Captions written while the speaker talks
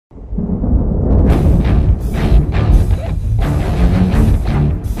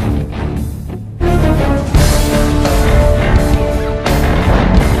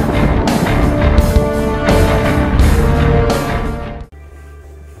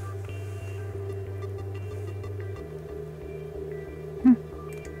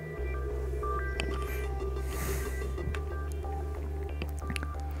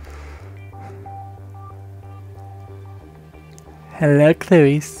Hello,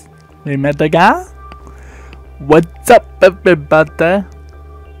 Clarice. We met the guy? What's up, everybody?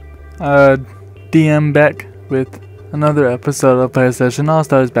 DM back with another episode of PlayStation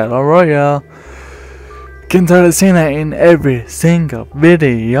All-Stars Battle Royale. Can try to see that in every single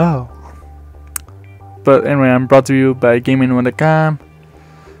video. But anyway, I'm brought to you by gaming.com,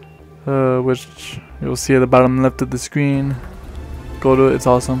 which you'll see at the bottom left of the screen. Go to it, it's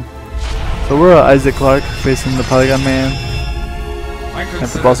awesome. So we're Isaac Clarke facing the Polygon Man at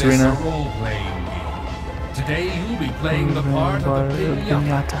the boss arena. Today you'll be playing the part of the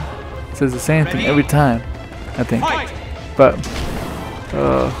pinata. It says the same thing every time, I think. But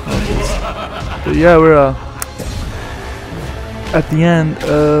yeah, we're at the end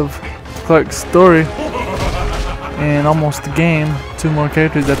of Clarke's story and almost the game. Two more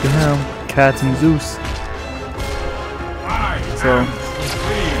characters after him, Cat and Zeus. So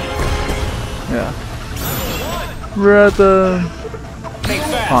yeah, we're at the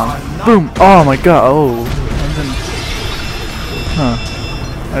boom. Oh my god. Oh,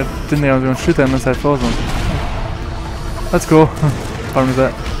 I didn't think I was gonna shoot that unless I froze him. That's cool. How is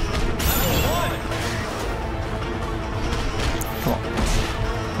that? Come on.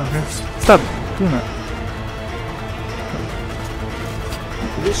 Okay. Stop doing that.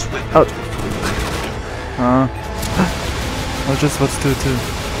 Ouch. I was just about to do it too.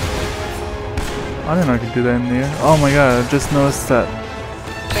 I didn't know I could do that in the air. Oh my god, I just noticed that.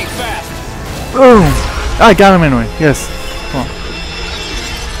 Think fast. Boom! I got him anyway. Yes. Come on.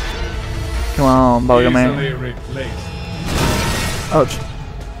 Come on, Polygon Man. Ouch.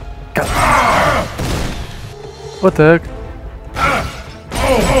 God. What the heck? I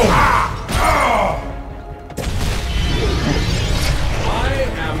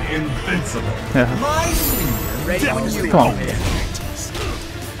am invincible. Yeah. Come on.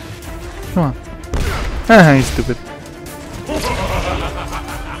 Come on. Ah, he's stupid.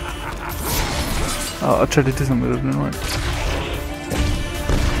 Oh, I'll try to do something, but it didn't work.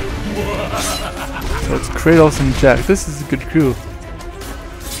 So it's Kratos and Jack. This is a good crew.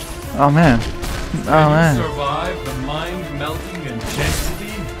 Oh man. Oh man. Survive the mind-melting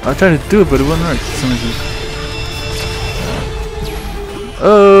intensity. I tried to do it, but it wouldn't work for some reason.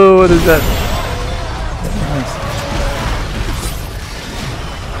 Oh, what is that? Nice.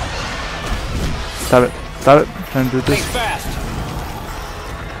 Stop it. Stop it. I'm trying to do this.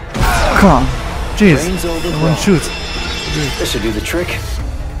 Come on. Jeez. One shoot. This should do the trick.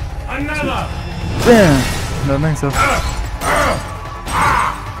 Another. Damn. Don't think so. I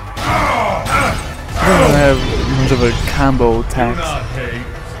don't have much of a combo attack.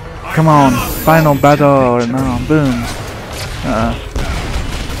 Come on. Final battle. No. Boom. Ouch.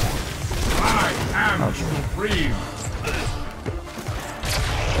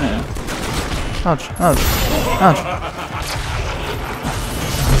 Yeah. Ouch. Ouch. Ouch.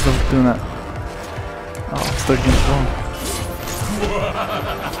 I'm still doing that. Oh, I'm stuck against the wall.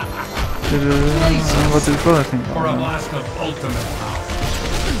 What's his brother think? For a blast of ultimate power.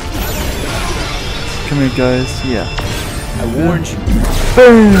 Come here, guys. Yeah. I warned you.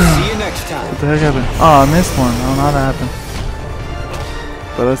 Boom! See you next time. What the heck happened? Oh, I missed one. I don't know how that happened.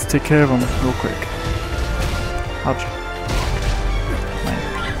 But let's take care of him real quick. Ouch.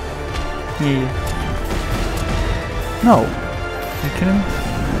 Yeah. No. Are you kidding me?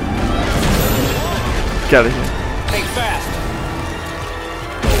 Get out of here. Think fast.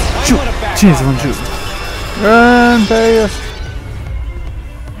 Shoot! Jeez, one shoot. Run fast!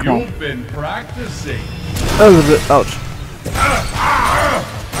 Come on. You've been practicing. A little bit. Ouch.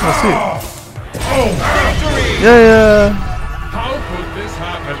 I see it. Victory! Yeah! How could this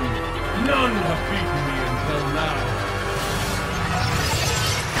happen? None have beaten me until now.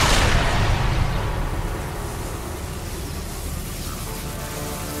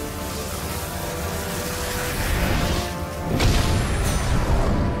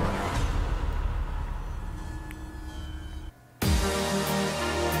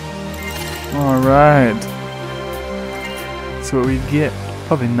 Alright. So what we get?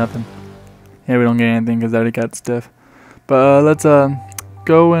 Probably nothing. Yeah, we don't get anything because I already got stuff. But let's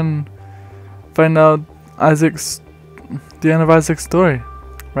go and find out the end of Isaac's story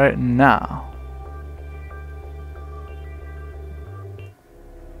right now.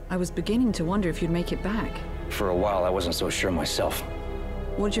 I was beginning to wonder if you'd make it back. For a while, I wasn't so sure myself.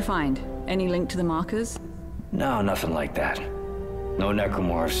 What'd you find? Any link to the markers? No, nothing like that. No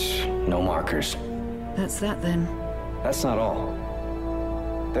necromorphs, no markers. That's that then. That's not all.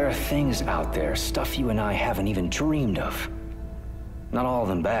 There are things out there, stuff you and I haven't even dreamed of. Not all of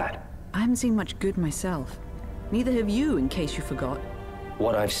them bad. I haven't seen much good myself. Neither have you, in case you forgot.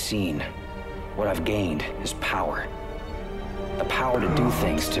 What I've seen, what I've gained, is power. The power to do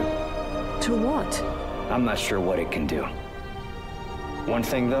things to. To what? I'm not sure what it can do. One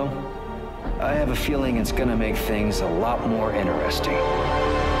thing though, I have a feeling it's gonna make things a lot more interesting.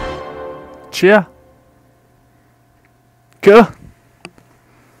 Cheer. Go.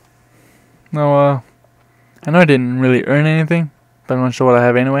 No, I know I didn't really earn anything, but I'm not sure what I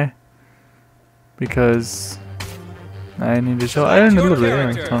have anyway. Because I need to show. I earned a little bit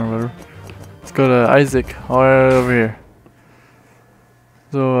anyway. Whatever. Let's go to Isaac, right over here.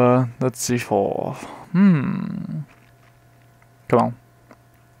 So, let's see for. Come on.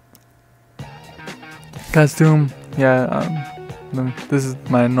 Costume. Yeah, this is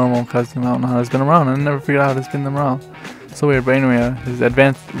my normal costume. I don't know how to spin them around. I never figured out how to spin them around. So weird, but anyway, his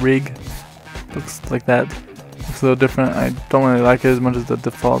advanced rig looks like that. Looks a little different. I don't really like it as much as the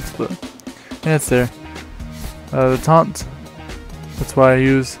defaults, but yeah, it's there. The taunt. That's why I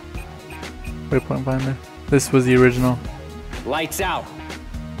use waypoint finder. This was the original. Lights out.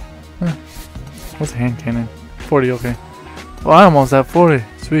 What's a hand cannon? 40, okay. Oh, I almost have 40.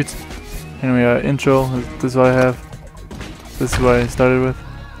 Sweet. Anyway, intro. This is what I have. This is what I started with.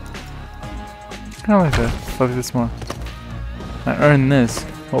 Kind of like that. I like this more. I earned this.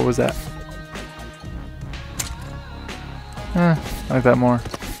 What was that? I like that more.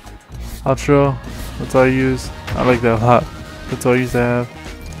 Outro. That's all I use. I like that a lot. That's all I used to have.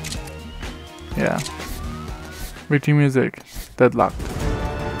 Yeah. Reaching music. Deadlock.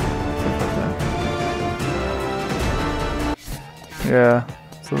 Yeah.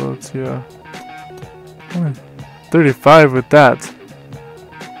 So let's see. 35 with that.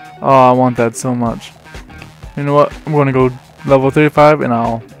 Oh, I want that so much. You know what? I'm gonna go level 35 and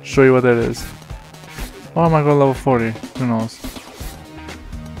I'll show you what that is. Or I might go level 40. Who knows?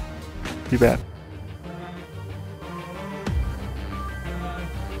 Be bad.